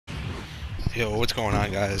Yo, what's going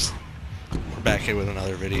on, guys? We're back here with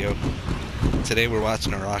another video. Today we're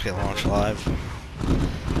watching a rocket launch live.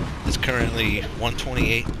 It's currently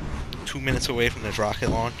 1:28, 2 minutes away from this rocket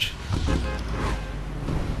launch.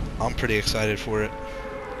 I'm pretty excited for it.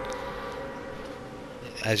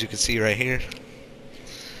 As you can see right here,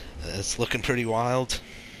 it's looking pretty wild.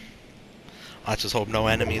 I just hope no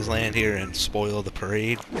enemies land here and spoil the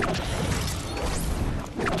parade.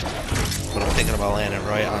 But I'm thinking about landing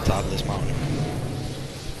right on top of this mountain.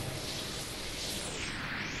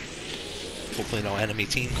 Hopefully no enemy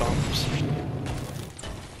team comes.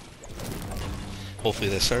 Hopefully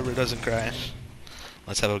the server doesn't crash.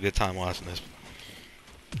 Let's have a good time watching this.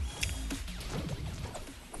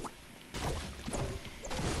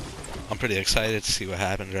 I'm pretty excited to see what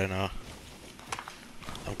happens right now.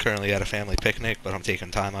 I'm currently at a family picnic, but I'm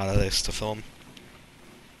taking time out of this to film.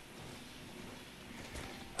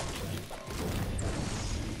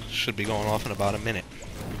 Should be going off in about a minute.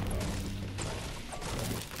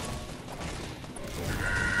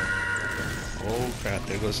 Oh crap,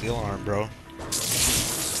 there goes the alarm, bro.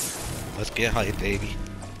 Let's get hyped, baby.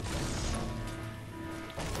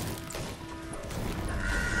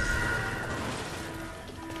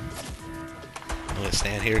 I'm gonna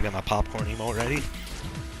stand here, get my popcorn emote ready.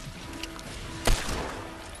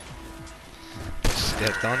 Let's get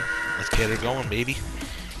it done. Let's get it going, baby.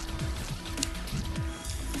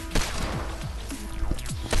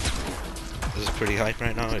 This is pretty hype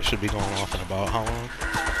right now. It should be going off in about how long?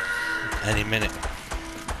 Any minute.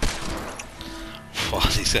 Wow,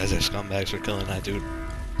 these guys are scumbags for killing that dude.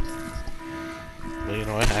 But you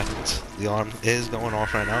know what happens. The alarm is going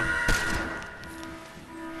off right now.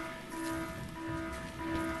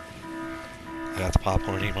 I got the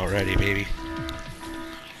popcorn emote ready, baby.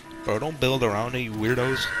 Bro, don't build around it, you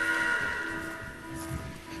weirdos.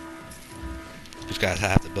 These guys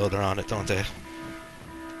have to build around it, don't they?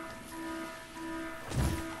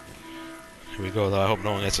 Here we go, though. I hope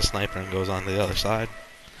no one gets a sniper and goes on the other side.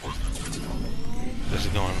 This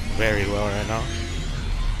is going very well right now.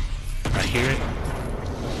 I hear it.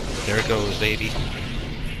 There it goes, baby.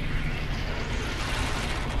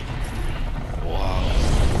 Wow.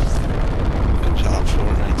 Good job,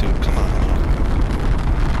 Fortnite, dude. Come on.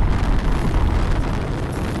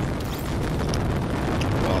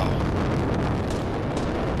 Wow.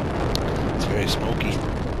 It's very smoky.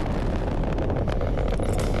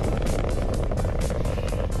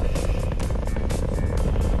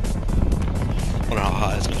 I wonder how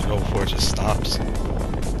high it's gonna go before it just stops.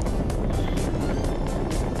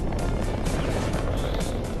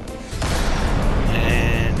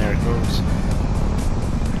 And there it goes.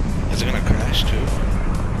 Is it gonna crash too?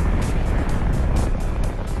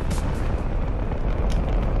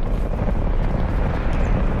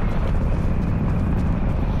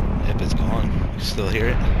 Yep, it's gone. You still hear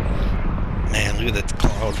it? Man, look at that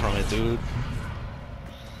cloud from it, dude.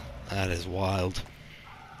 That is wild.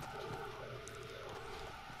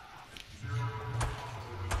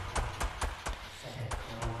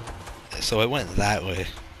 So it went that way.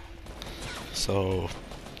 So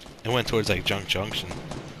it went towards like Junk Junction.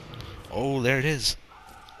 Oh, there it is.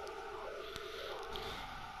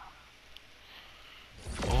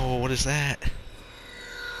 Oh, what is that?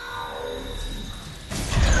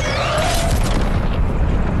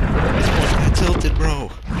 That tilted, bro.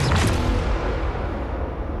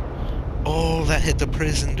 Oh, that hit the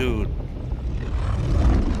prison, dude.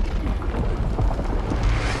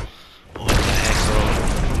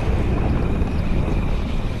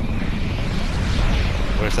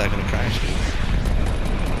 Where's that gonna crash to?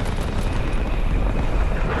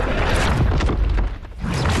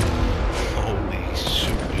 Holy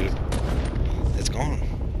shoot, dude. It's gone.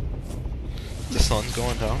 The sun's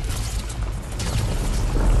going down.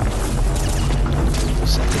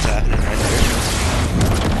 Something's happening right there.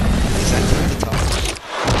 Is that at the top?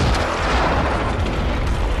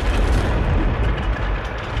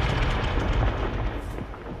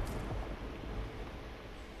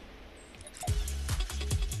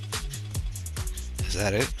 Is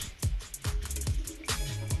that it?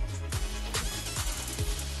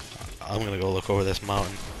 I'm gonna go look over this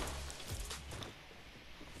mountain.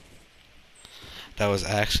 That was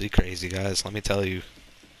actually crazy, guys. Let me tell you.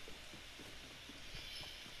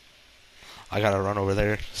 I gotta run over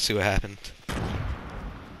there, see what happened.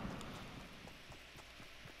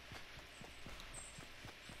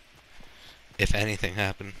 If anything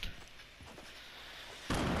happened.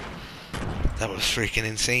 That was freaking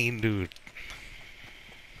insane, dude.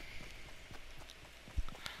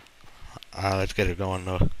 Let's get it going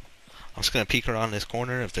though. I'm just gonna peek around this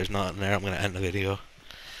corner. If there's nothing there, I'm gonna end the video.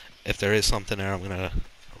 If there is something there, I'm gonna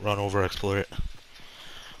run over, explore it.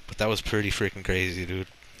 But that was pretty freaking crazy, dude.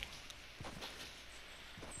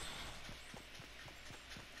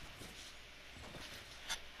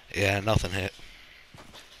 Yeah, nothing hit.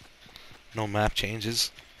 No map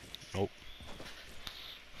changes. Nope.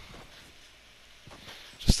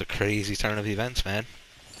 Just a crazy turn of events, man.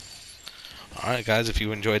 Alright guys, if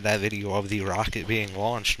you enjoyed that video of the rocket being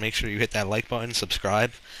launched, make sure you hit that like button,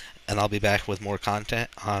 subscribe, and I'll be back with more content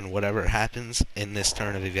on whatever happens in this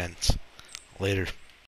turn of events. Later.